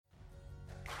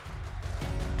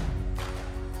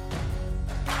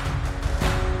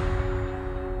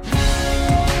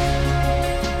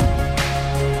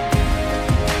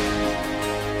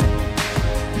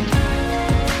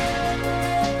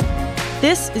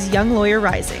This is Young Lawyer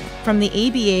Rising from the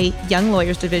ABA Young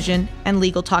Lawyers Division and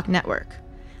Legal Talk Network.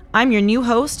 I'm your new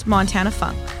host, Montana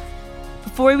Funk.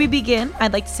 Before we begin,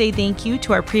 I'd like to say thank you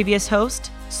to our previous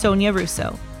host, Sonia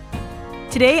Russo.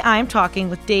 Today, I'm talking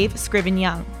with Dave Scriven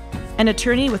Young, an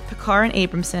attorney with Picard &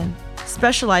 Abramson,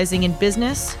 specializing in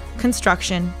business,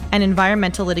 construction, and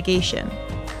environmental litigation.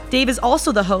 Dave is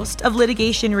also the host of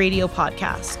Litigation Radio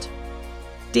Podcast.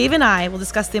 Dave and I will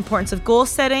discuss the importance of goal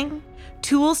setting,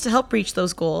 tools to help reach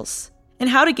those goals, and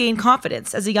how to gain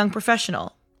confidence as a young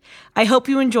professional. I hope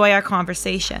you enjoy our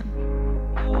conversation.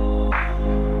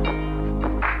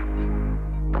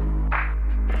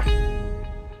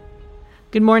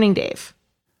 Good morning, Dave.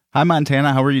 Hi,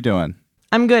 Montana. How are you doing?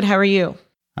 I'm good. How are you?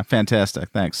 I'm fantastic.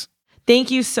 Thanks.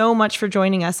 Thank you so much for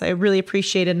joining us. I really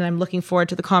appreciate it, and I'm looking forward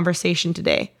to the conversation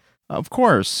today. Of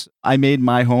course. I made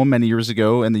my home many years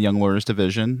ago in the Young Lawyers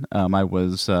Division. I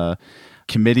was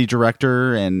committee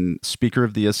director and speaker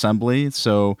of the assembly,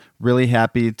 so really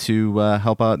happy to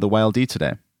help out the YLD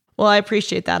today. Well, I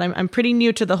appreciate that. I'm pretty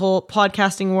new to the whole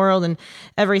podcasting world and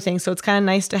everything, so it's kind of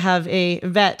nice to have a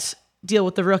vet deal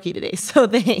with the rookie today, so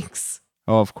thanks.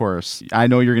 Oh, of course. I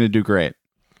know you're going to do great.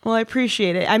 Well, I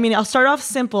appreciate it. I mean, I'll start off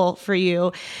simple for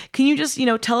you. Can you just,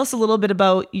 tell us a little bit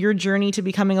about your journey to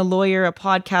becoming a lawyer, a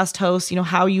podcast host,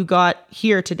 how you got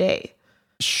here today?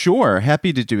 Sure.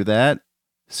 Happy to do that.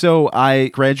 So I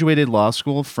graduated law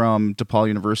school from DePaul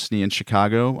University in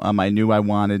Chicago. I knew I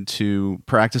wanted to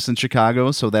practice in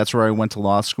Chicago, so that's where I went to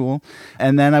law school.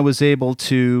 And then I was able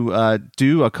to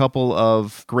do a couple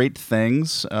of great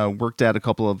things, worked at a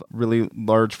couple of really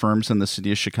large firms in the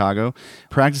city of Chicago,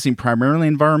 practicing primarily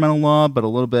environmental law, but a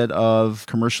little bit of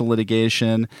commercial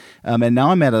litigation. And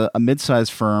now I'm at a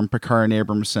mid-sized firm, Picard &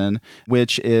 Abramson,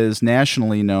 which is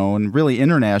nationally known, really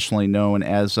internationally known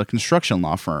as a construction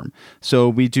law firm.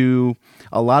 So we do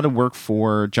a lot of work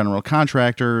for general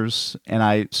contractors, and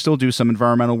I still do some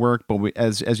environmental work, but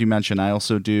as you mentioned, I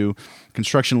also do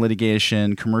construction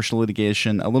litigation, commercial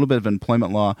litigation, a little bit of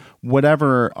employment law.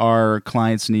 Whatever our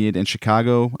clients need in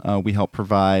Chicago, we help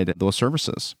provide those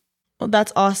services. Well,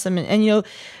 that's awesome. And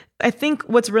I think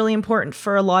what's really important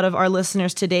for a lot of our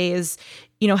listeners today is,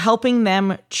 helping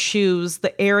them choose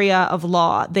the area of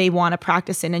law they want to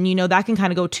practice in. And, that can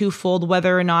kind of go twofold,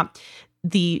 whether or not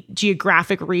the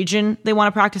geographic region they want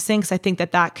to practice in, because I think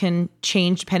that can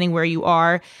change depending where you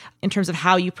are in terms of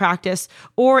how you practice,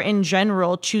 or in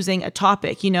general, choosing a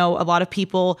topic. A lot of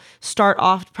people start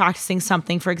off practicing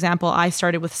something. For example, I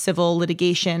started with civil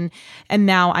litigation, and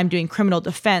now I'm doing criminal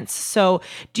defense. So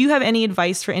do you have any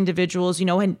advice for individuals,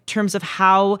 in terms of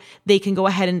how they can go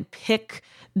ahead and pick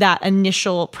that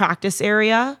initial practice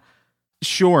area?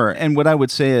 Sure. And what I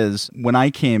would say is when I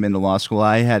came into law school,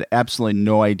 I had absolutely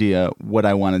no idea what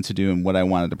I wanted to do and what I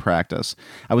wanted to practice.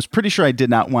 I was pretty sure I did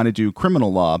not want to do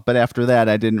criminal law, but after that,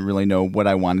 I didn't really know what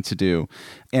I wanted to do.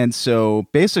 And so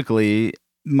basically,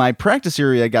 my practice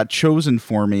area got chosen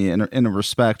for me in a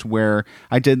respect where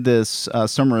I did this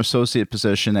summer associate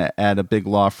position at a big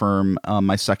law firm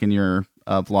my second year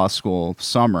of law school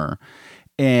summer.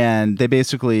 And they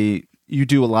basically... You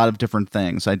do a lot of different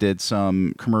things. I did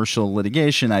some commercial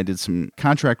litigation. I did some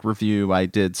contract review. I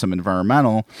did some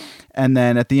environmental. And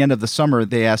then at the end of the summer,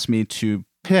 they asked me to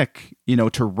pick,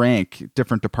 to rank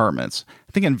different departments.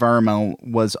 I think environmental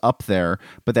was up there,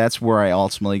 but that's where I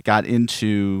ultimately got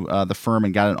into the firm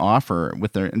and got an offer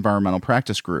with their environmental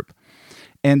practice group.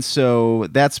 And so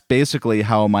that's basically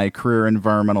how my career in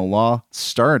environmental law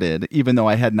started, even though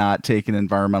I had not taken an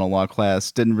environmental law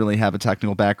class, didn't really have a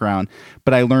technical background,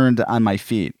 but I learned on my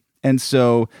feet. And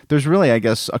so there's really, I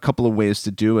guess, a couple of ways to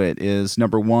do it is,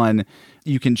 number one,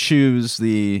 you can choose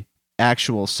the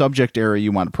actual subject area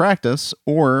you want to practice,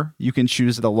 or you can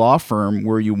choose the law firm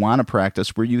where you want to practice,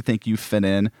 where you think you fit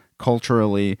in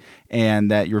culturally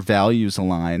and that your values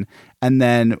align. And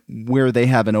then where they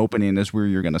have an opening is where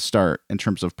you're going to start in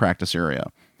terms of practice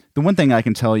area. The one thing I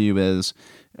can tell you is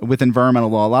with environmental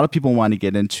law, a lot of people want to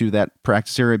get into that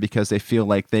practice area because they feel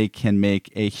like they can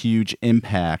make a huge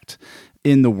impact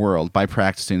in the world by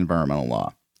practicing environmental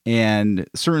law. And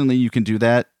certainly you can do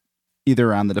that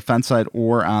either on the defense side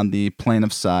or on the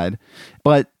plaintiff side.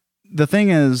 But the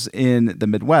thing is, in the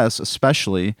Midwest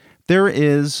especially, there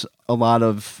is a lot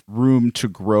of room to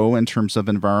grow in terms of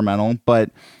environmental, but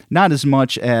not as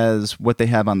much as what they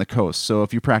have on the coast. So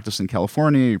if you practice in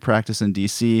California, you practice in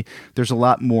DC, there's a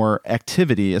lot more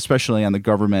activity, especially on the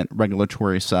government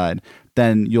regulatory side,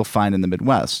 than you'll find in the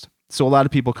Midwest. So a lot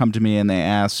of people come to me and they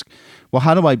ask, well,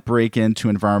 how do I break into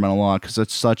environmental law? Because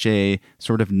it's such a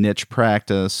sort of niche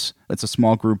practice. It's a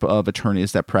small group of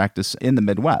attorneys that practice in the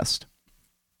Midwest.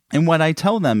 And what I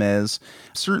tell them is,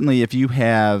 certainly if you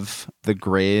have the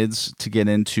grades to get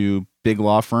into big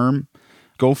law firm,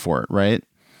 go for it, right?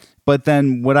 But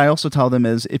then what I also tell them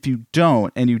is, if you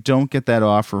don't, and you don't get that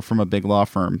offer from a big law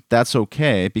firm, that's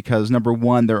okay, because number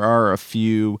one, there are a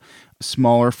few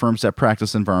smaller firms that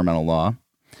practice environmental law.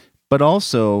 But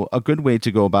also a good way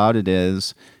to go about it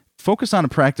is focus on a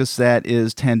practice that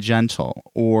is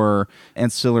tangential or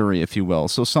ancillary, if you will.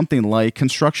 So something like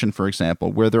construction, for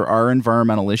example, where there are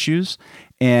environmental issues,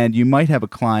 and you might have a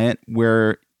client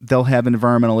where they'll have an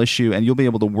environmental issue and you'll be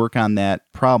able to work on that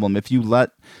problem. If you let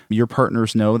your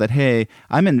partners know that, hey,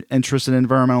 I'm interested in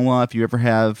environmental law. If you ever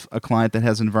have a client that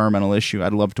has an environmental issue,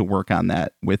 I'd love to work on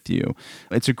that with you.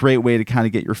 It's a great way to kind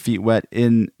of get your feet wet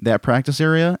in that practice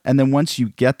area. And then once you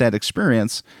get that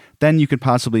experience, then you could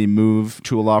possibly move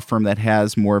to a law firm that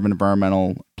has more of an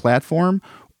environmental platform,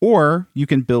 or you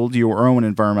can build your own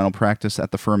environmental practice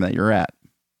at the firm that you're at.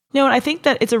 No, and I think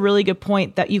that it's a really good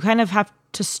point that you kind of have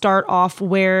to start off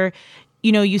where,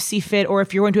 you see fit, or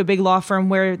if you're going to a big law firm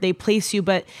where they place you.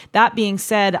 But that being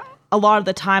said, a lot of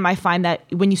the time I find that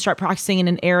when you start practicing in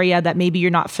an area that maybe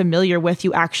you're not familiar with,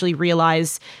 you actually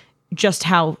realize just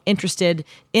how interested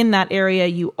in that area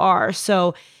you are.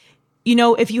 So,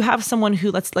 if you have someone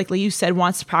who, like you said,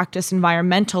 wants to practice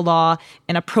environmental law,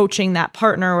 and approaching that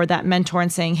partner or that mentor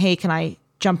and saying, hey, can I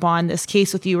jump on this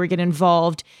case with you or get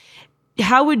involved?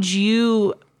 How would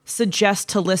you suggest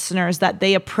to listeners that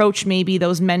they approach maybe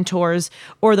those mentors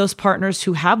or those partners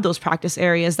who have those practice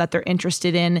areas that they're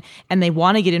interested in and they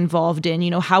want to get involved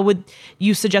in? How would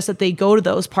you suggest that they go to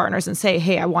those partners and say,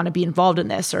 hey, I want to be involved in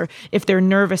this? Or if they're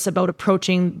nervous about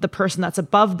approaching the person that's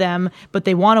above them, but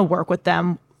they want to work with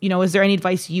them, is there any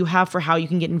advice you have for how you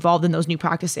can get involved in those new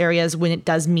practice areas when it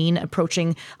does mean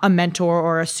approaching a mentor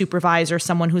or a supervisor,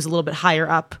 someone who's a little bit higher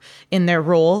up in their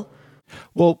role?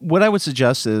 Well, what I would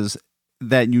suggest is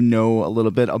that you know a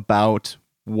little bit about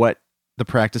what the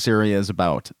practice area is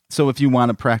about. So if you want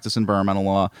to practice environmental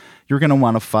law, you're going to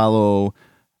want to follow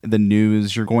the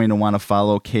news. You're going to want to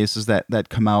follow cases that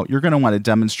come out. You're going to want to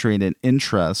demonstrate an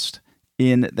interest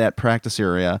in that practice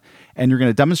area. And you're going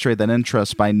to demonstrate that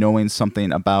interest by knowing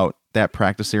something about that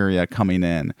practice area coming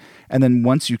in. And then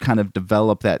once you kind of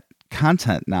develop that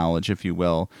content knowledge, if you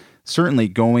will, certainly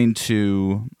going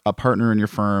to a partner in your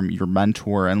firm, your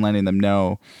mentor, and letting them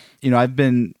know, I've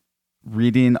been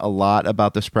reading a lot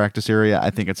about this practice area.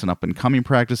 I think it's an up and coming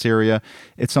practice area.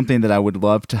 It's something that I would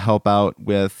love to help out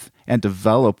with and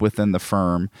develop within the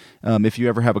firm. If you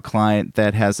ever have a client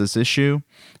that has this issue,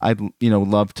 I'd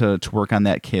love to work on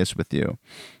that case with you.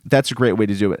 That's a great way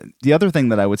to do it. The other thing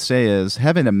that I would say is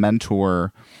having a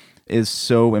mentor is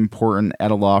so important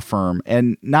at a law firm,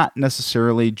 and not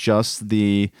necessarily just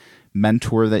the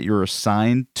mentor that you're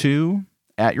assigned to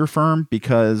at your firm,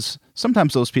 because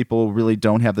sometimes those people really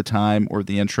don't have the time or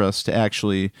the interest to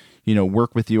actually,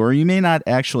 work with you, or you may not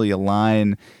actually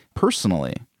align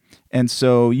personally. And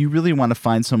so you really want to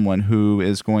find someone who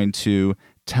is going to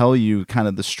tell you kind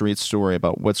of the straight story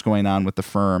about what's going on with the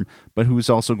firm, but who's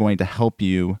also going to help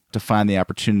you to find the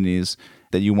opportunities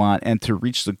that you want and to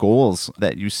reach the goals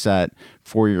that you set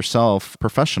for yourself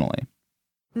professionally.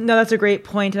 No, that's a great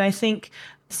point. And I think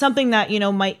something that,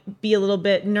 might be a little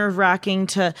bit nerve-wracking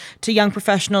to young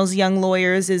professionals, young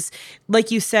lawyers is, like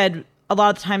you said, a lot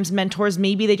of the times mentors,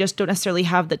 maybe they just don't necessarily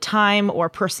have the time, or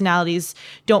personalities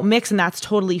don't mix, and that's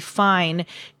totally fine.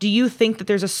 Do you think that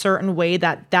there's a certain way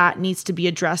that needs to be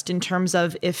addressed in terms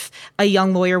of if a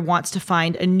young lawyer wants to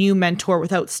find a new mentor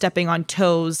without stepping on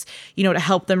toes, to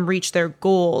help them reach their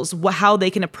goals, how they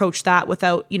can approach that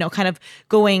without, kind of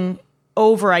going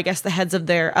over, I guess, the heads of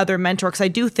their other mentor? Because I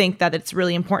do think that it's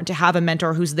really important to have a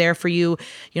mentor who's there for you,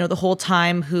 the whole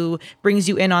time, who brings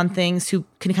you in on things, who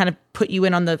can kind of put you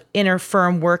in on the inner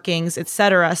firm workings, et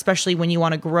cetera, especially when you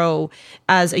want to grow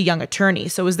as a young attorney.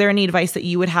 So is there any advice that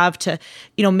you would have to,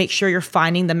 make sure you're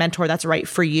finding the mentor that's right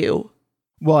for you?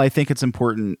 Well, I think it's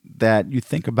important that you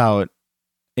think about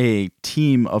a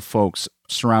team of folks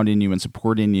surrounding you and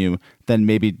supporting you than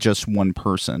maybe just one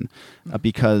person.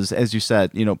 Because as you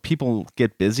said, people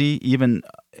get busy. Even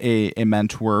a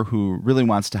mentor who really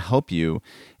wants to help you,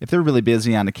 if they're really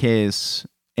busy on a case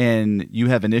and you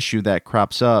have an issue that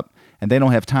crops up and they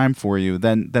don't have time for you,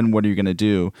 then what are you going to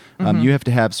do? You have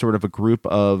to have sort of a group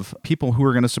of people who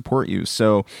are going to support you.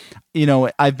 So,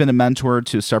 I've been a mentor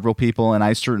to several people, and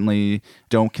I certainly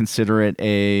don't consider it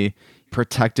a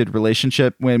protected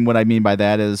relationship. When what I mean by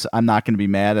that is I'm not going to be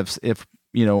mad if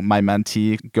my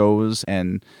mentee goes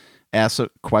and asks a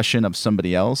question of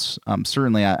somebody else.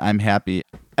 Certainly I'm happy.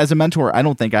 as a mentor, I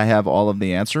don't think I have all of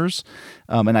the answers.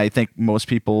 And I think most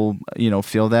people,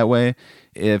 feel that way.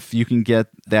 If you can get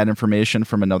that information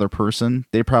from another person,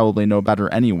 they probably know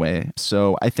better anyway.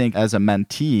 So I think as a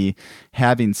mentee,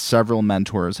 having several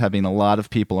mentors, having a lot of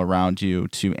people around you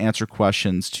to answer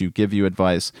questions, to give you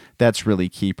advice, that's really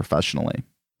key professionally.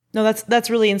 No, that's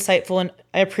really insightful, and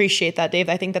I appreciate that, Dave.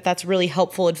 I think that's really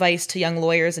helpful advice to young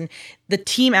lawyers, and the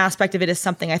team aspect of it is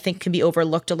something I think can be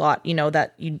overlooked a lot,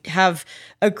 that you have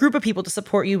a group of people to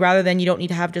support you rather than you don't need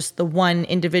to have just the one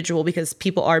individual, because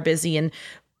people are busy and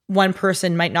one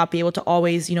person might not be able to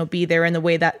always, be there in the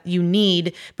way that you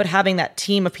need, but having that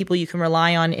team of people you can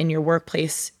rely on in your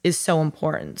workplace is so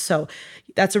important. So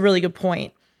that's a really good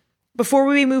point. Before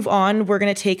we move on, we're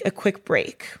going to take a quick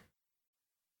break.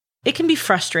 It can be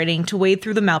frustrating to wade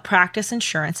through the malpractice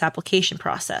insurance application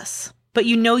process, but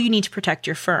you need to protect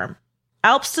your firm.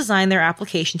 ALPS designed their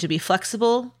application to be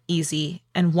flexible, easy,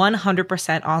 and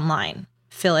 100% online.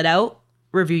 Fill it out,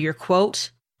 review your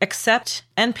quote, accept,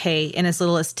 and pay in as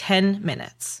little as 10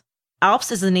 minutes.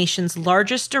 ALPS is the nation's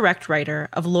largest direct writer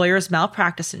of lawyers'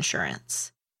 malpractice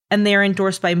insurance, and they are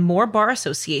endorsed by more bar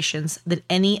associations than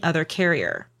any other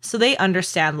carrier, so they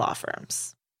understand law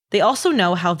firms. They also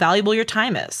know how valuable your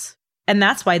time is, and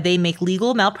that's why they make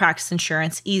legal malpractice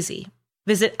insurance easy.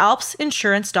 Visit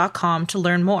alpsinsurance.com to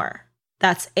learn more.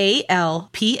 That's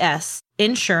ALPS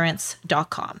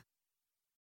insurance.com.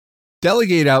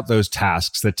 Delegate out those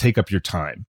tasks that take up your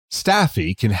time.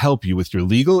 Staffy can help you with your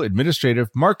legal, administrative,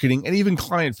 marketing, and even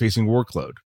client-facing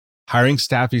workload. Hiring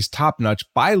Staffy's top-notch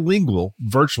bilingual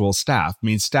virtual staff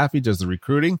means Staffy does the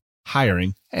recruiting,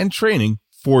 hiring, and training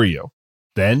for you.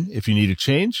 Then, if you need a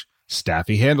change,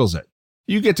 Staffy handles it.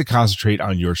 You get to concentrate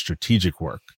on your strategic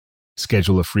work.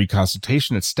 Schedule a free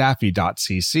consultation at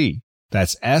staffy.cc.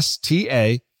 That's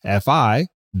STAFI.cc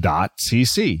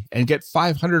and get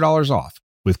 $500 off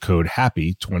with code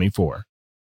HAPPY24.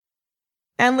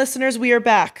 And listeners, we are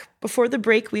back. Before the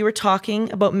break, we were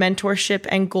talking about mentorship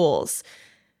and goals.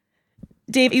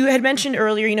 Dave, you had mentioned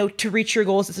earlier, to reach your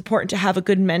goals, it's important to have a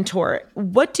good mentor.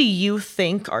 What do you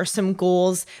think are some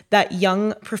goals that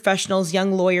young professionals,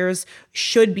 young lawyers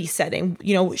should be setting,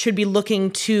 should be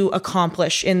looking to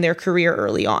accomplish in their career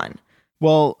early on?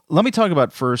 Well, let me talk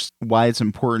about first why it's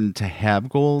important to have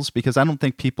goals, because I don't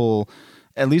think people,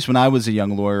 at least when I was a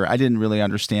young lawyer, I didn't really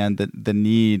understand the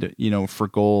need, for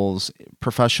goals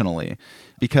professionally,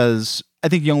 because I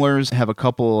think young lawyers have a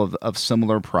couple of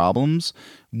similar problems.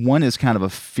 One is kind of a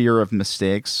fear of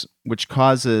mistakes, which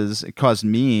caused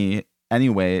me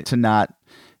anyway to not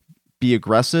be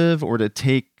aggressive or to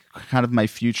take kind of my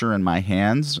future in my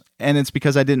hands. And it's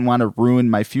because I didn't want to ruin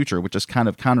my future, which is kind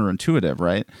of counterintuitive,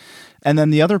 right? And then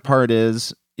the other part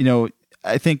is,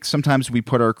 I think sometimes we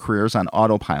put our careers on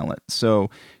autopilot.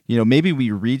 So, maybe we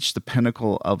reach the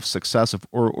pinnacle of success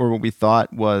or what we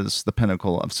thought was the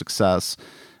pinnacle of success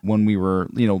when we were,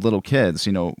 little kids.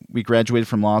 We graduated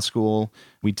from law school,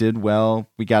 we did well,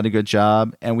 we got a good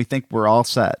job, and we think we're all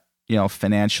set,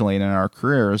 financially and in our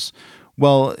careers.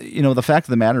 Well, the fact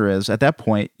of the matter is, at that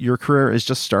point, your career is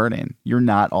just starting. You're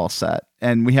not all set.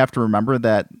 And we have to remember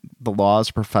that the law is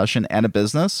a profession and a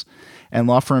business, and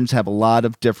law firms have a lot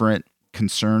of different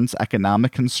concerns,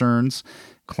 economic concerns.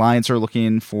 Clients are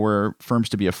looking for firms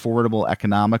to be affordable,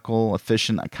 economical,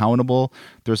 efficient, accountable.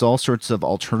 There's all sorts of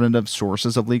alternative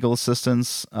sources of legal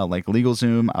assistance, like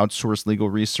LegalZoom, outsourced legal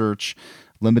research,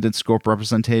 limited scope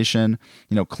representation.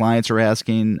 Clients are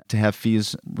asking to have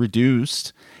fees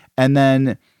reduced. And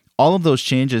then all of those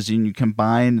changes, and you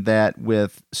combine that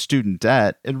with student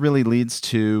debt, it really leads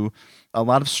to a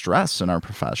lot of stress in our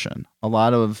profession. A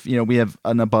lot of, we have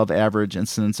an above average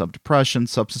incidence of depression,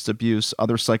 substance abuse,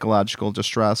 other psychological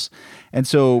distress. And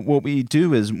so what we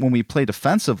do is when we play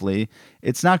defensively,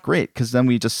 it's not great, because then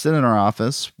we just sit in our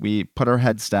office, we put our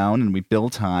heads down and we bill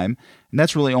time. And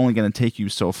that's really only going to take you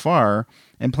so far.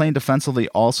 And playing defensively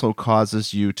also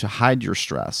causes you to hide your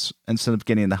stress instead of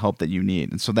getting the help that you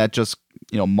need. And so that just,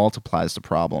 multiplies the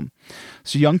problem.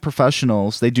 So young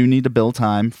professionals, they do need to bill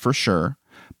time for sure.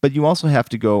 But you also have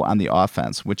to go on the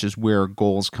offense, which is where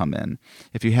goals come in.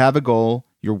 If you have a goal,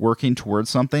 you're working towards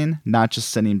something, not just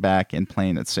sitting back and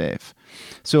playing it safe.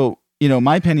 So,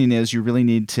 my opinion is you really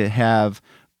need to have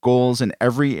goals in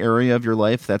every area of your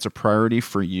life that's a priority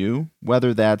for you,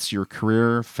 whether that's your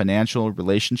career, financial,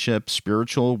 relationship,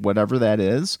 spiritual, whatever that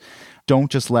is.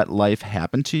 Don't just let life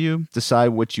happen to you. Decide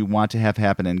what you want to have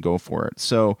happen and go for it.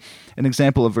 So, an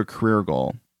example of a career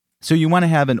goal. So you want to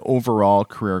have an overall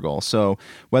career goal. So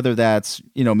whether that's,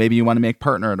 maybe you want to make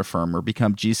partner at a firm or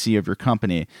become GC of your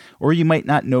company, or you might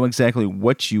not know exactly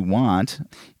what you want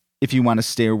if you want to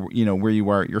stay, where you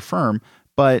are at your firm,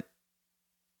 but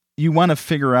you want to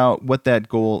figure out what that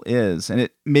goal is. And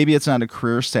maybe it's not a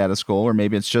career status goal, or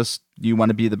maybe it's just you want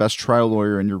to be the best trial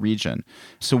lawyer in your region.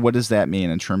 So what does that mean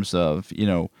in terms of,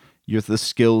 the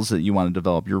skills that you want to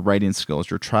develop, your writing skills,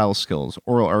 your trial skills,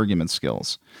 oral argument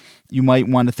skills? You might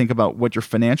want to think about what your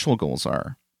financial goals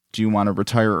are. Do you want to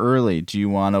retire early? Do you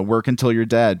want to work until you're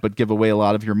dead but give away a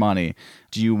lot of your money?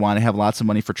 Do you want to have lots of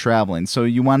money for traveling? So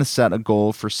you want to set a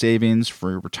goal for savings,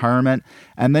 for retirement,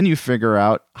 and then you figure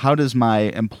out, how does my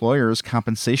employer's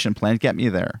compensation plan get me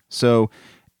there? So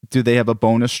do they have a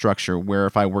bonus structure where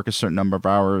if I work a certain number of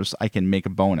hours, I can make a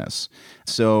bonus?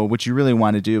 So what you really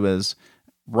want to do is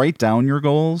write down your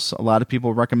goals. A lot of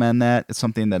people recommend that. It's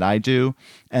something that I do.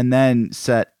 And then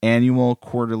set annual,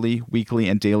 quarterly, weekly,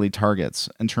 and daily targets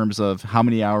in terms of how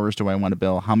many hours do I want to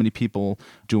bill? How many people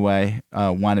do I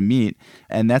want to meet?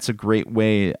 And that's a great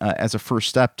way as a first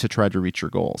step to try to reach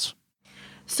your goals.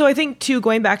 So I think, too,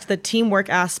 going back to the teamwork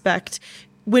aspect,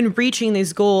 when reaching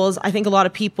these goals, I think a lot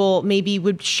of people maybe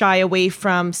would shy away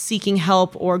from seeking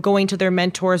help or going to their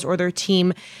mentors or their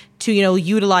team to,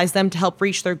 utilize them to help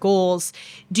reach their goals.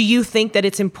 Do you think that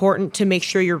it's important to make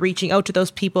sure you're reaching out to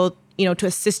those people, to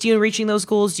assist you in reaching those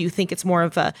goals? Do you think it's more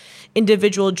of a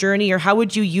individual journey, or how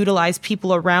would you utilize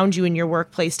people around you in your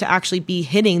workplace to actually be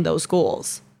hitting those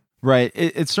goals? Right.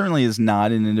 It certainly is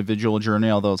not an individual journey,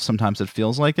 although sometimes it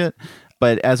feels like it.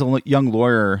 But as a young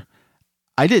lawyer,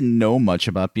 I didn't know much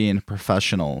about being a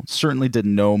professional. Certainly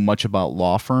didn't know much about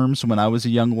law firms when I was a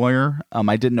young lawyer.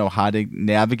 I didn't know how to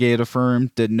navigate a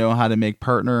firm, didn't know how to make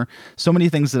partner. So many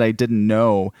things that I didn't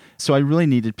know. So I really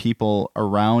needed people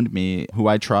around me who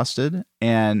I trusted.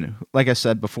 And like I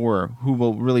said before, who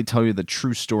will really tell you the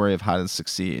true story of how to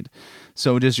succeed.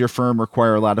 So does your firm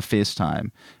require a lot of face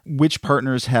time? Which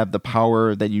partners have the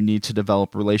power that you need to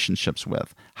develop relationships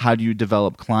with? How do you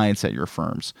develop clients at your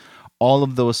firms? All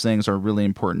of those things are really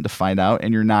important to find out,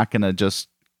 and you're not going to just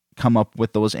come up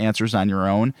with those answers on your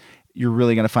own. You're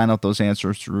really going to find out those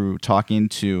answers through talking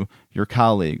to your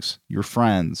colleagues, your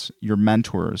friends, your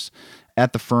mentors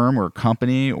at the firm or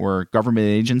company or government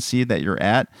agency that you're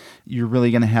at. You're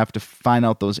really going to have to find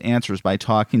out those answers by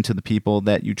talking to the people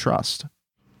that you trust.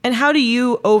 And how do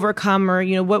you overcome, or,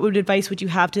 what advice would you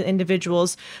have to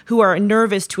individuals who are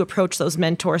nervous to approach those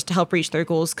mentors to help reach their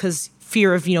goals? Because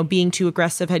fear of, being too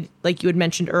aggressive, like you had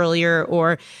mentioned earlier,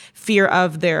 or fear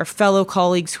of their fellow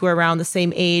colleagues who are around the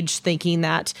same age thinking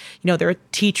that, they're a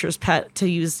teacher's pet, to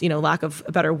use, lack of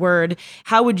a better word.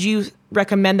 How would you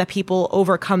recommend that people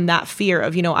overcome that fear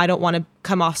of, I don't want to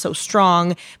come off so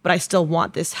strong, but I still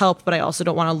want this help, but I also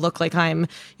don't want to look like I'm,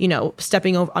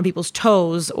 stepping on people's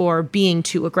toes or being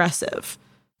too aggressive?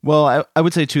 Well, I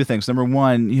would say two things. Number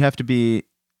one, you have to be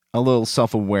a little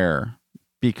self-aware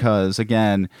because,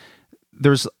 again,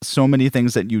 there's so many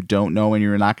things that you don't know, and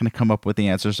you're not going to come up with the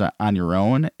answers on your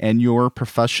own. And your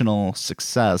professional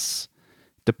success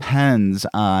depends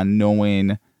on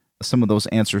knowing some of those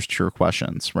answers to your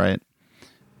questions, right?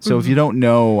 So if you don't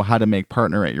know how to make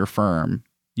partner at your firm,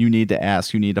 you need to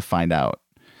ask, you need to find out.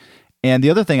 And the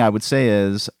other thing I would say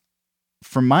is,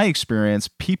 from my experience,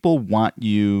 people want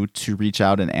you to reach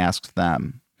out and ask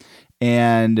them.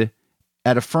 And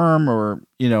at a firm, or,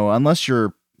 unless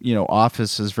your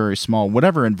office is very small,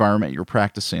 whatever environment you're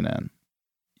practicing in,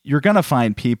 you're going to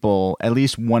find people, at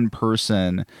least one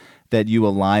person that you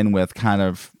align with kind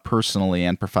of personally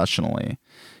and professionally,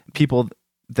 people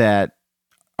that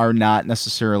are not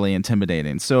necessarily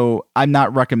intimidating. So I'm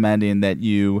not recommending that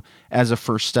you, as a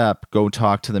first step, go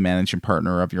talk to the managing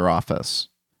partner of your office.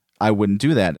 I wouldn't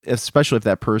do that, especially if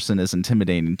that person is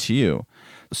intimidating to you.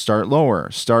 Start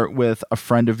lower. Start with a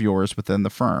friend of yours within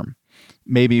the firm,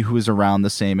 maybe who's around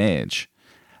the same age.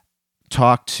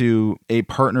 Talk to a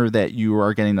partner that you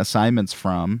are getting assignments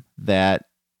from that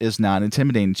is not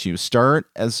intimidating to you. Start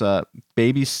as a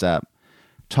baby step.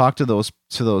 Talk to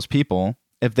those people.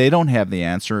 If they don't have the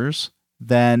answers,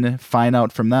 then find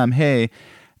out from them, hey,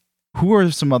 who are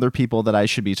some other people that I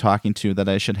should be talking to, that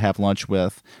I should have lunch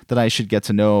with, that I should get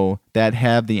to know, that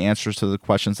have the answers to the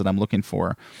questions that I'm looking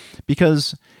for?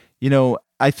 Because,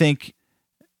 I think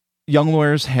young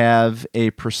lawyers have a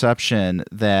perception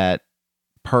that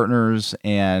partners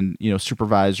and,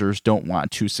 supervisors don't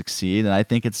want to succeed. And I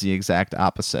think it's the exact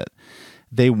opposite.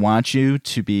 They want you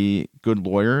to be good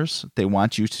lawyers. They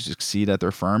want you to succeed at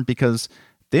their firm because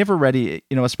they've already,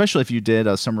 especially if you did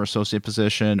a summer associate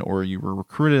position, or you were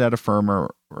recruited at a firm,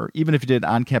 or even if you did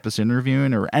on-campus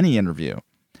interviewing or any interview,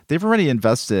 they've already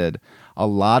invested a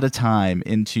lot of time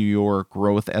into your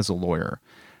growth as a lawyer.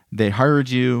 They hired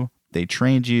you, they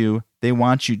trained you, they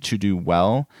want you to do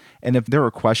well. And if there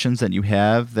are questions that you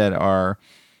have that are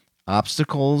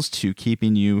obstacles to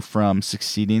keeping you from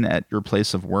succeeding at your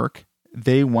place of work,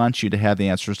 they want you to have the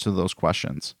answers to those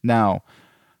questions. Now,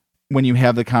 when you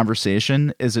have the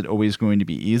conversation, is it always going to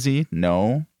be easy?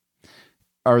 No.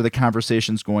 Are the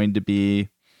conversations going to be,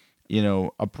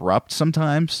 abrupt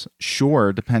sometimes?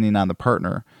 Sure, depending on the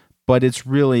partner. But it's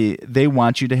really, they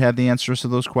want you to have the answers to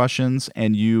those questions,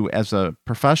 and you as a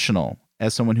professional,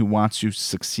 as someone who wants to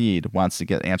succeed, wants to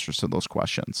get answers to those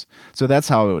questions. So that's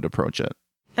how I would approach it.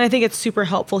 And I think it's super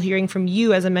helpful hearing from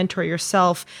you as a mentor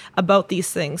yourself about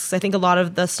these things. I think a lot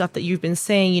of the stuff that you've been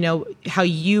saying, how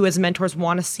you as mentors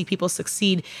want to see people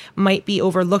succeed might be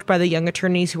overlooked by the young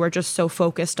attorneys who are just so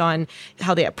focused on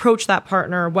how they approach that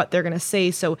partner, what they're going to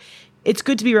say. So it's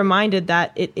good to be reminded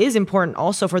that it is important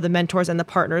also for the mentors and the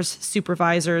partners,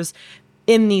 supervisors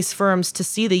in these firms to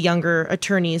see the younger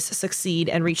attorneys succeed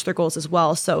and reach their goals as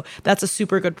well. So that's a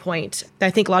super good point that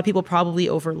I think a lot of people probably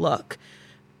overlook.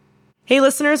 Hey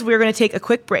listeners, we're going to take a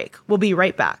quick break. We'll be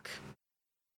right back.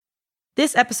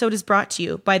 This episode is brought to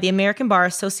you by the American Bar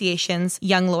Association's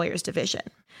Young Lawyers Division.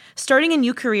 Starting a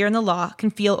new career in the law can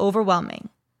feel overwhelming.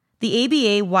 The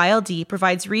ABA YLD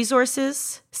provides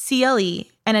resources, CLE,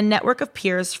 and a network of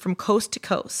peers from coast to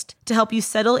coast to help you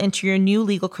settle into your new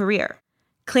legal career.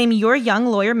 Claim your Young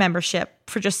Lawyer membership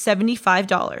for just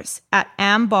 $75 at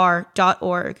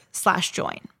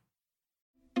ambar.org/join.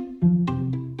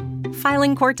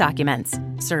 Filing court documents,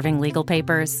 serving legal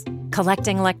papers,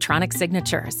 collecting electronic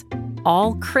signatures,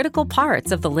 all critical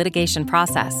parts of the litigation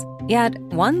process, yet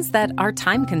ones that are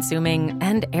time-consuming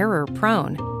and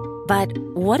error-prone. But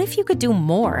what if you could do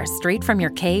more straight from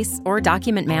your case or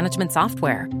document management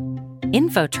software?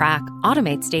 InfoTrack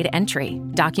automates data entry,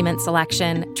 document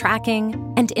selection, tracking,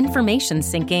 and information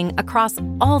syncing across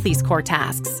all these core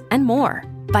tasks and more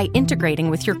by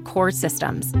integrating with your core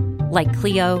systems like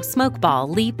Clio,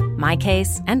 Smokeball, Leap,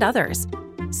 MyCase, and others.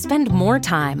 Spend more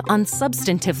time on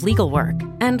substantive legal work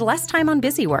and less time on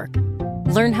busy work.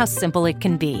 Learn how simple it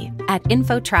can be at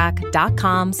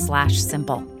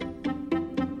infotrack.com/simple.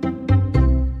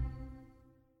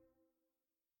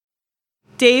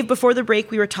 Dave, before the break,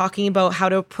 we were talking about how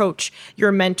to approach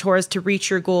your mentors to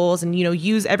reach your goals and,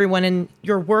 use everyone in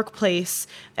your workplace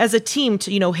as a team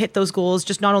to, hit those goals,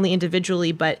 just not only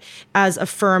individually, but as a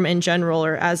firm in general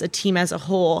or as a team as a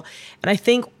whole. And I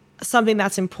think something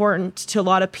that's important to a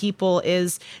lot of people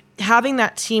is having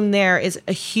that team there is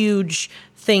a huge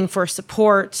thing for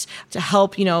support, to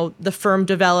help, the firm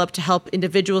develop, to help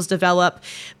individuals develop.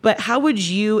 But how would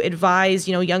you advise,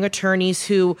 young attorneys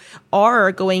who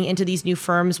are going into these new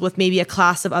firms with maybe a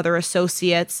class of other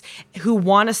associates who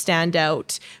want to stand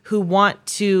out, who want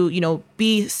to,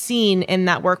 be seen in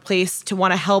that workplace, to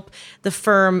want to help the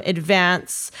firm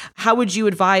advance? How would you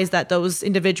advise that those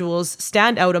individuals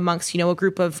stand out amongst, a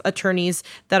group of attorneys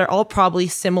that are all probably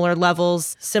similar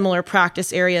levels, similar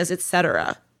practice areas,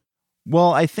 etc.?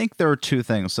 Well, I think there are two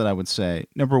things that I would say.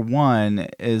 Number one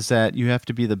is that you have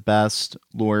to be the best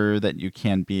lawyer that you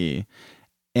can be.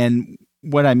 And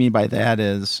what I mean by that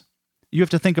is you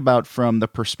have to think about from the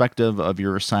perspective of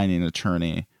your assigning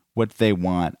attorney, what they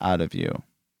want out of you.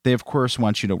 They, of course,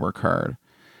 want you to work hard.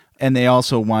 And they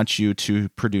also want you to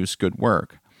produce good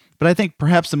work. But I think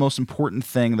perhaps the most important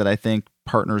thing that I think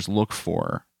partners look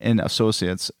for in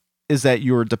associates is that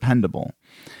you're dependable.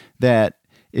 That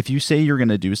if you say you're going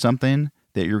to do something,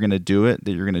 that you're going to do it,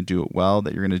 that you're going to do it well,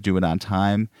 that you're going to do it on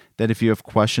time, that if you have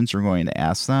questions, you're going to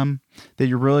ask them, that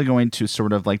you're really going to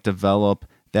sort of like develop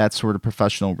that sort of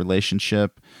professional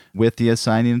relationship with the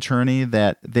assigning attorney,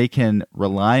 that they can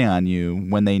rely on you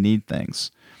when they need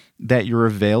things, that you're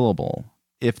available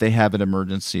if they have an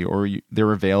emergency or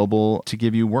they're available to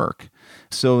give you work.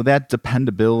 So that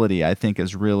dependability, I think,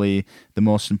 is really the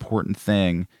most important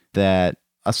thing that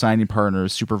assigning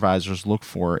partners, supervisors look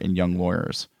for in young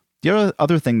lawyers. The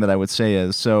other thing that I would say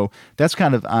is, so that's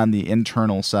kind of on the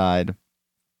internal side.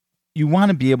 You want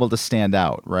to be able to stand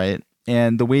out, right?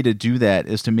 And the way to do that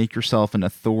is to make yourself an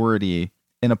authority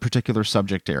in a particular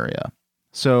subject area.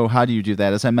 So how do you do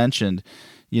that? As I mentioned,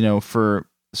 for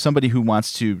somebody who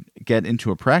wants to get into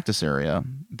a practice area,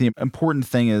 the important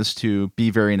thing is to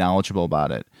be very knowledgeable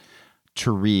about it.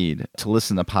 To read, to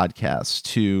listen to podcasts,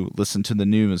 to listen to the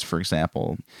news, for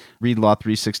example, read Law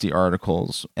 360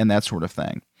 articles, and that sort of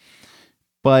thing.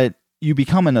 But you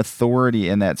become an authority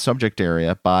in that subject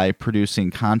area by producing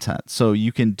content. So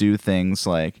you can do things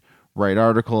like write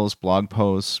articles, blog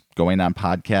posts, going on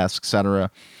podcasts, etc.,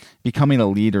 becoming a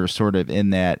leader sort of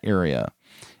in that area.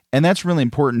 And that's really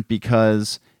important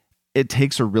because it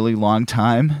takes a really long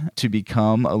time to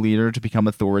become a leader, to become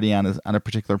authority on a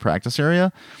particular practice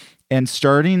area. And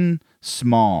starting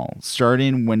small.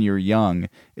 Starting when you're young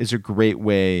is a great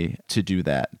way to do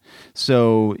that.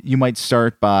 So you might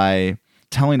start by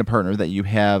telling a partner that you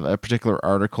have a particular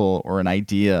article or an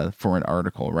idea for an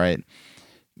article, right?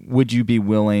 Would you be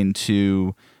willing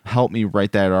to help me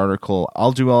write that article?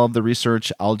 I'll do all of the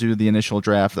research. I'll do the initial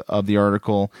draft of the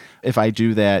article. If I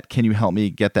do that, can you help me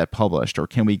get that published? Or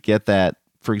can we get that,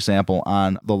 for example,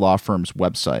 on the law firm's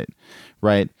website,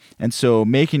 right? And so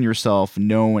making yourself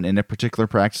known in a particular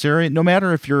practice area, no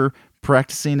matter if you're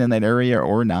practicing in that area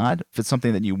or not, if it's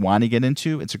something that you want to get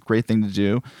into, it's a great thing to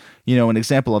do. An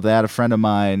example of that, a friend of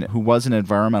mine who was an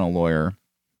environmental lawyer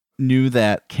knew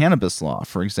that cannabis law,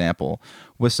 for example,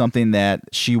 was something that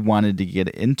she wanted to get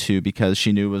into because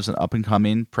she knew it was an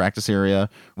up-and-coming practice area,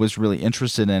 was really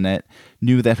interested in it,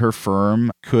 knew that her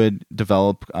firm could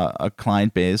develop a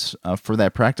client base for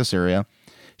that practice area.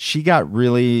 She got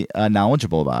really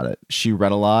knowledgeable about it. She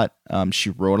read a lot. She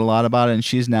wrote a lot about it, and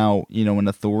she's now, an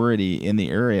authority in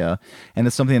the area, and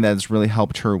it's something that has really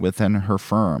helped her within her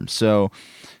firm. So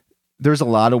there's a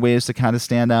lot of ways to kind of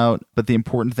stand out, but the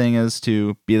important thing is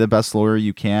to be the best lawyer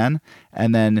you can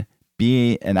and then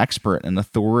be an expert and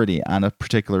authority on a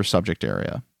particular subject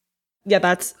area. Yeah,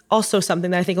 that's also something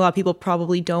that I think a lot of people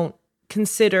probably don't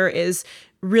consider is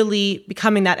really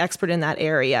becoming that expert in that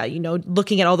area,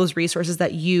 looking at all those resources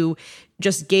that you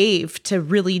just gave to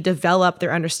really develop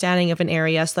their understanding of an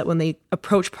area so that when they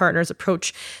approach partners,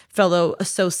 approach fellow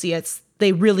associates,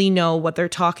 they really know what they're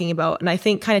talking about. And I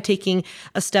think kind of taking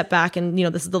a step back, and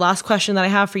this is the last question that I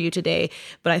have for you today,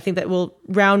 but I think that will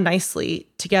round nicely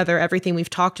together everything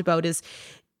we've talked about is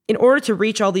in order to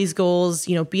reach all these goals,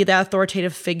 be that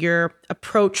authoritative figure,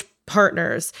 approach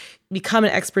partners, become an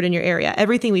expert in your area.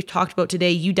 Everything we've talked about today,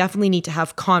 you definitely need to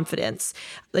have confidence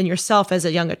in yourself as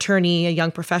a young attorney, a young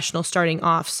professional starting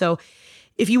off. So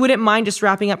if you wouldn't mind just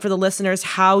wrapping up for the listeners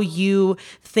how you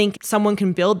think someone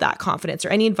can build that confidence, or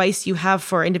any advice you have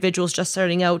for individuals just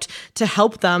starting out to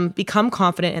help them become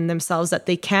confident in themselves, that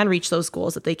they can reach those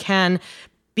goals, that they can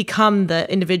become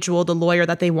the individual, the lawyer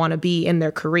that they want to be in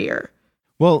their career.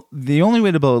 Well, the only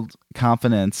way to build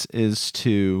confidence is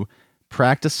to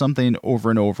practice something over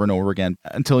and over and over again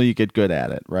until you get good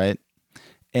at it, right?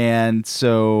 And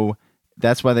so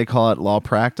that's why they call it law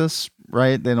practice,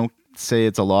 right? They don't say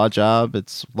it's a law job,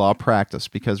 it's law practice,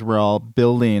 because we're all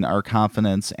building our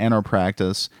confidence and our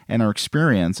practice and our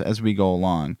experience as we go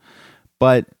along.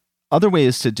 But other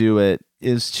ways to do it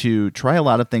is to try a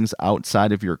lot of things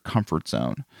outside of your comfort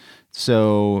zone.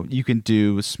 So you can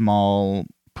do small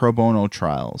pro bono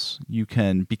trials. You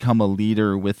can become a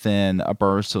leader within a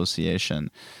bar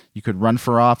association. You could run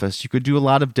for office. You could do a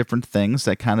lot of different things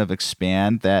that kind of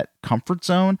expand that comfort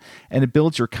zone, and it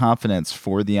builds your confidence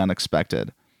for the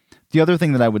unexpected. The other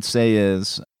thing that I would say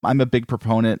is I'm a big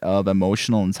proponent of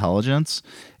emotional intelligence.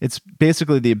 It's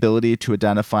basically the ability to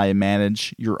identify and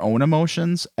manage your own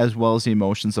emotions as well as the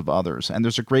emotions of others. And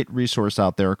there's a great resource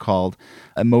out there called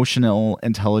Emotional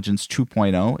Intelligence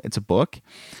 2.0. It's a book,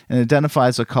 and it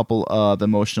identifies a couple of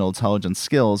emotional intelligence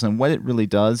skills. And what it really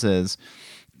does is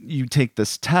you take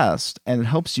this test, and it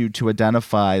helps you to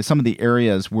identify some of the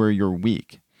areas where you're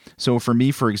weak. So for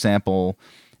me, for example,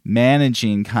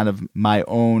 managing kind of my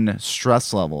own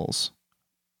stress levels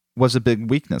was a big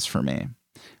weakness for me.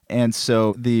 And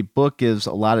so the book gives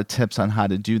a lot of tips on how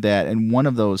to do that. And one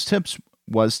of those tips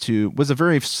was a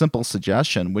very simple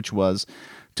suggestion, which was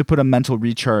to put a mental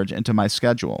recharge into my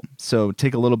schedule. So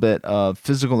take a little bit of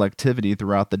physical activity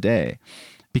throughout the day,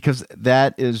 because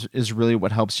that is really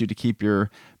what helps you to keep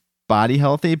your body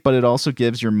healthy, but it also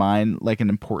gives your mind like an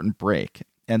important break.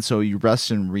 And so you rest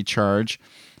and recharge.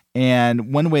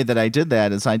 And one way that I did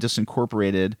that is I just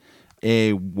incorporated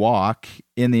a walk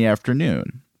in the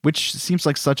afternoon, which seems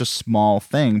like such a small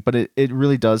thing, but it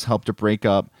really does help to break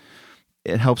up.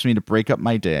 It helps me to break up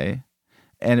my day,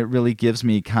 and it really gives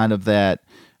me kind of that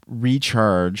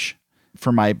recharge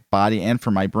for my body and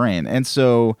for my brain. And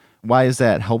so why is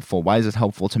that helpful? Why is it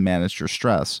helpful to manage your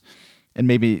stress? And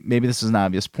maybe this is an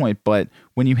obvious point, but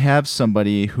when you have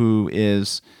somebody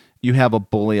you have a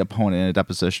bully opponent in a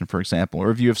deposition, for example, or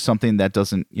if you have something that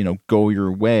doesn't, go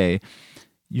your way,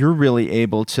 you're really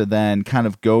able to then kind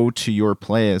of go to your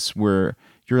place where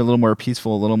you're a little more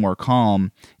peaceful, a little more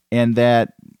calm, and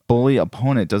that bully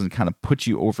opponent doesn't kind of put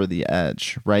you over the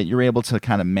edge, right? You're able to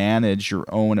kind of manage your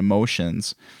own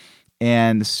emotions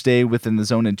and stay within the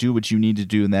zone and do what you need to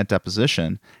do in that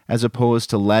deposition, as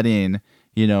opposed to letting,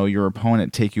 your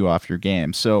opponent take you off your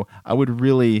game. So I would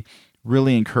really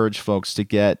encourage folks to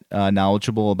get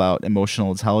knowledgeable about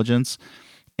emotional intelligence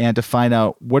and to find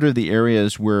out what are the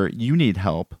areas where you need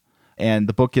help. And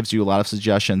the book gives you a lot of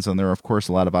suggestions, and there are, of course,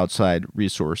 a lot of outside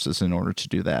resources in order to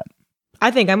do that.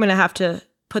 I think I'm going to have to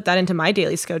put that into my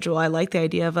daily schedule. I like the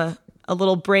idea of a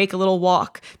little break, a little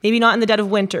walk. Maybe not in the dead of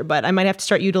winter, but I might have to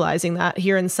start utilizing that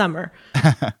here in summer.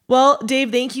 Well,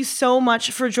 Dave, thank you so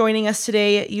much for joining us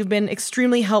today. You've been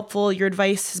extremely helpful. Your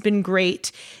advice has been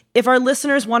great. If our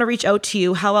listeners want to reach out to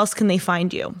you, how else can they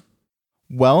find you?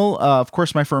 Well, of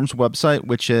course, my firm's website,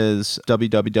 which is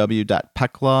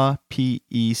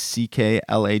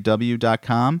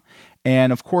www.peckla.com.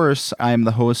 And of course, I'm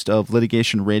the host of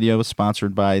Litigation Radio,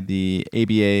 sponsored by the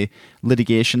ABA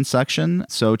litigation section.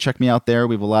 So check me out there.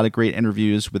 We have a lot of great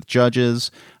interviews with judges,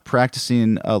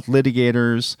 practicing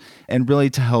litigators, and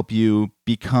really to help you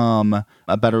become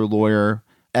a better lawyer.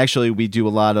 Actually, we do a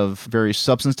lot of very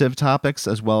substantive topics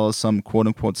as well as some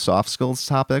quote-unquote soft skills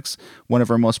topics. One of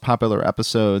our most popular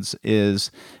episodes is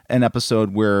an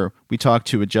episode where we talk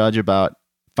to a judge about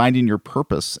finding your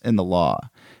purpose in the law.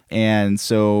 And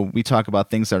so we talk about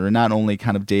things that are not only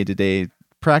kind of day-to-day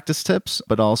practice tips,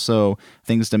 but also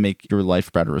things to make your life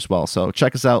better as well. So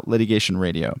check us out, Litigation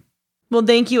Radio. Well,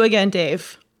 thank you again,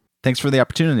 Dave. Thanks for the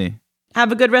opportunity.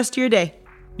 Have a good rest of your day.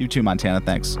 You too, Montana.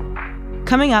 Thanks.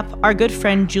 Coming up, our good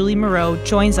friend Julie Moreau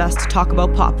joins us to talk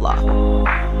about pop law.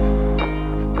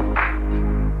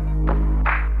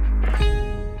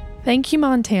 Thank you,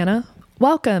 Montana.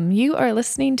 Welcome. You are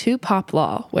listening to Pop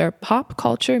Law, where pop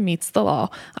culture meets the law.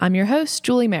 I'm your host,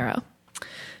 Julie Moreau.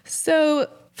 So,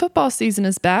 football season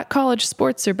is back, college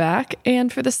sports are back,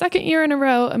 and for the second year in a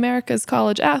row, America's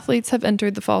college athletes have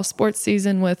entered the fall sports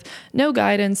season with no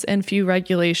guidance and few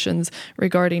regulations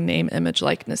regarding name, image,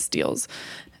 likeness deals.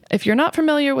 If you're not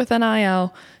familiar with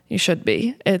NIL, you should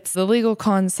be. It's the legal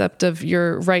concept of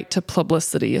your right to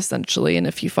publicity, essentially. And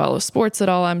if you follow sports at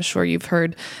all, I'm sure you've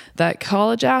heard that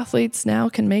college athletes now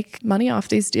can make money off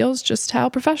these deals just how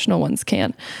professional ones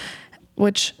can,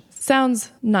 which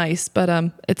sounds nice, but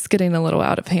it's getting a little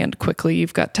out of hand quickly.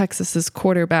 You've got Texas's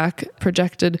quarterback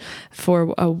projected for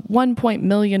 $1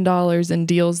 million in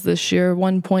deals this year,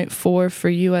 1.4 for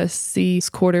USC's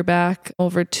quarterback,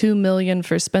 over $2 million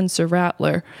for Spencer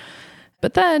Rattler.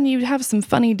 But then you have some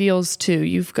funny deals too.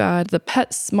 You've got the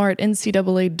PetSmart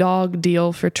NCAA dog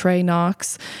deal for Trey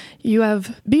Knox. You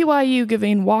have BYU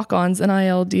giving walk-ons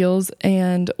NIL deals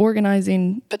and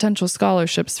organizing potential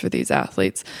scholarships for these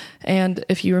athletes. And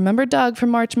if you remember Doug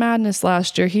from March Madness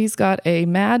last year, he's got a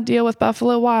mad deal with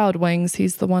Buffalo Wild Wings.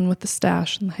 He's the one with the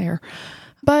stash and the hair.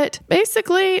 But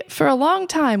basically, for a long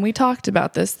time, we talked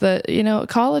about this, that,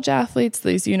 college athletes,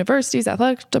 these universities,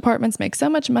 athletic departments make so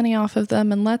much money off of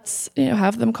them, and let's,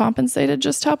 have them compensated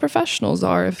just how professionals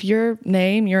are. If your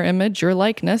name, your image, your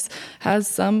likeness has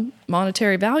some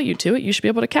monetary value to it, you should be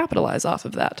able to capitalize off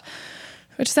of that.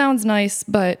 Which sounds nice,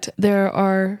 but there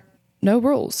are no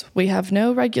rules. We have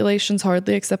no regulations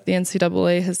hardly, except the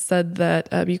NCAA has said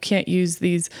that you can't use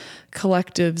these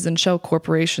collectives and shell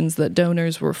corporations that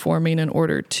donors were forming in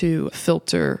order to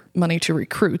filter money to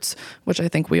recruits, which I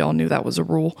think we all knew that was a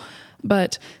rule.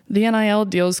 But the NIL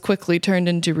deals quickly turned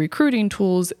into recruiting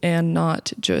tools and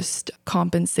not just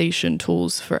compensation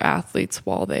tools for athletes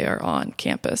while they are on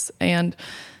campus. And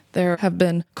there have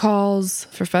been calls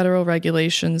for federal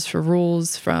regulations, for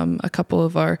rules from a couple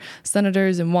of our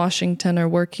senators in Washington are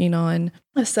working on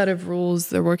a set of rules.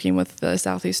 They're working with the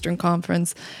Southeastern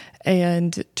Conference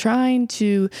and trying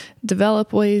to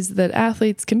develop ways that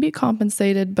athletes can be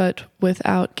compensated, but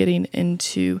without getting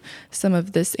into some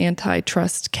of this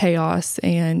antitrust chaos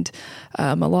and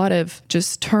a lot of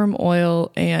just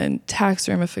turmoil and tax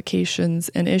ramifications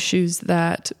and issues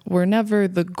that were never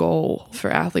the goal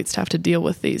for athletes to have to deal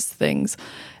with these things.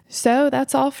 So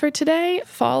that's all for today.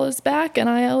 Fall is back,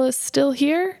 NIL is still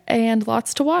here, and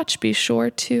lots to watch. Be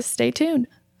sure to stay tuned.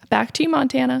 Back to you,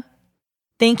 Montana.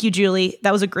 Thank you, Julie.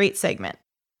 That was a great segment.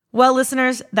 Well,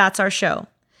 listeners, that's our show.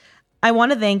 I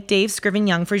want to thank Dave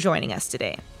Scriven-Young for joining us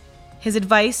today. His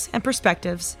advice and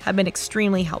perspectives have been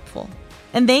extremely helpful.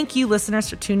 And thank you, listeners,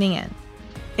 for tuning in.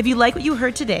 If you like what you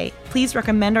heard today, please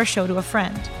recommend our show to a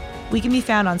friend. We can be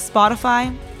found on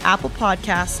Spotify, Apple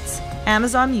Podcasts,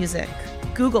 Amazon Music,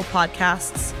 Google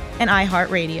Podcasts, and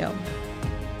iHeartRadio.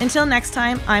 Until next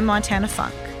time, I'm Montana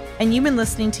Funk, and you've been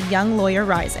listening to Young Lawyer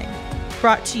Rising,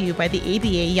 brought to you by the ABA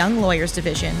Young Lawyers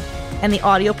Division and the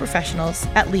audio professionals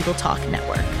at Legal Talk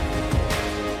Network.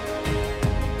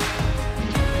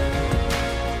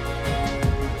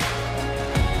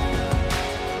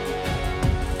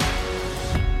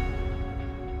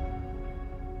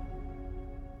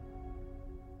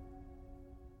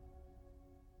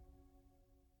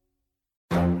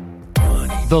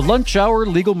 The Lunch Hour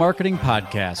Legal Marketing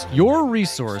Podcast, your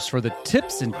resource for the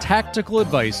tips and tactical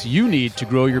advice you need to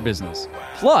grow your business.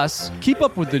 Plus, keep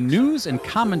up with the news and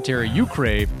commentary you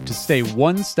crave to stay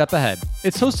one step ahead.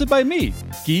 It's hosted by me,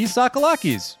 Guy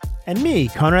Sakalakis. And me,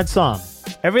 Conrad Som.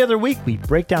 Every other week, we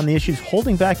break down the issues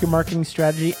holding back your marketing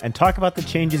strategy and talk about the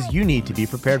changes you need to be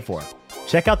prepared for.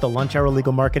 Check out the Lunch Hour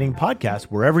Legal Marketing Podcast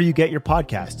wherever you get your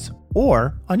podcasts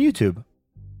or on YouTube.